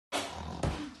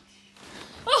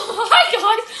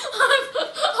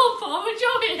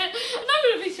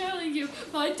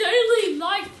my daily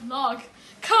life vlog.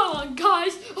 Come on,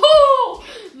 guys. Oh,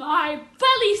 my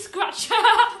belly scratcher.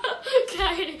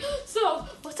 Okay, so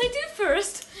what I do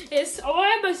first is I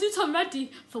wear my suit. I'm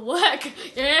ready for work.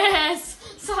 Yes.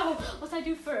 So what I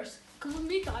do first? Come with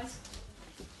me, guys.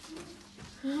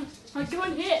 I go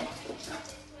in here.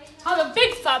 Have a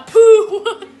big fat poo.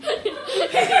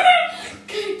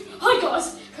 Hi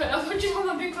guys. I just have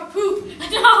a big fat poo.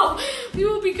 Now we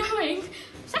will be going.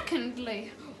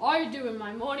 Secondly, I do in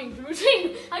my morning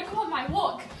routine. I go on my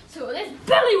walk, so this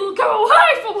belly will go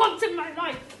away for once in my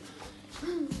life.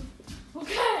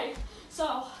 Okay,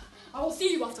 so I will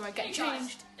see you after I get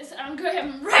changed. I'm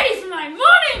ready for my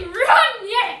morning run.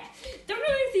 Yeah, don't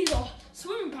really these are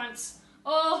swimming pants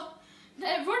or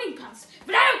they're running pants,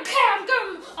 but I don't care. I'm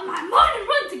going on my morning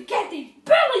run to get the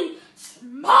belly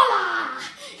smaller.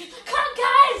 Come on,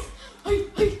 guys.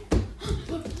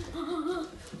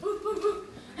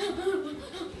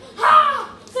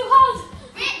 So hard.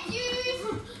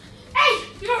 Hey,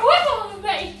 you're a whip on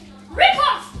me. Rip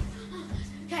off.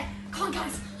 Okay, come on,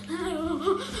 guys.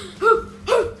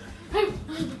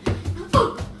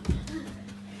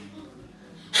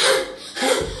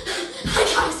 Hi,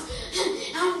 guys.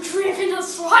 I'm dripping a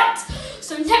sweat.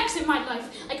 So next in my life,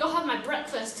 I go have my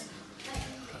breakfast.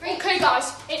 Okay,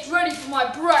 guys, it's ready for my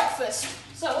breakfast.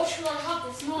 So what should I have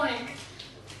this morning?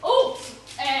 Oh,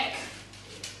 egg.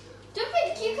 Don't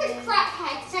think you could crack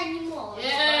eggs anymore.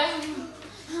 Yeah.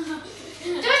 Don't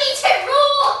eat it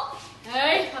raw!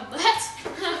 Hey, have that.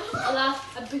 I'll have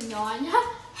a banana.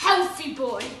 Healthy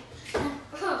boy.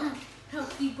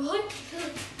 Healthy boy.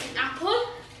 An apple.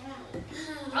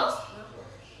 Oh.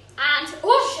 And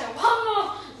also one more.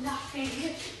 Nothing.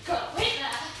 Got with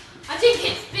there. I think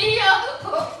it's beer.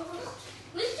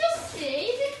 Let's just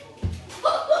see.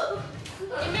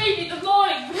 It may be the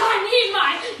morning, but I need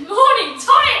my morning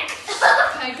tonic.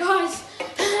 Okay, guys.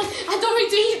 I don't need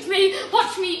to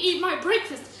watch me eat my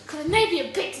breakfast, because it may be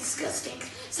a bit disgusting.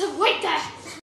 So wait there.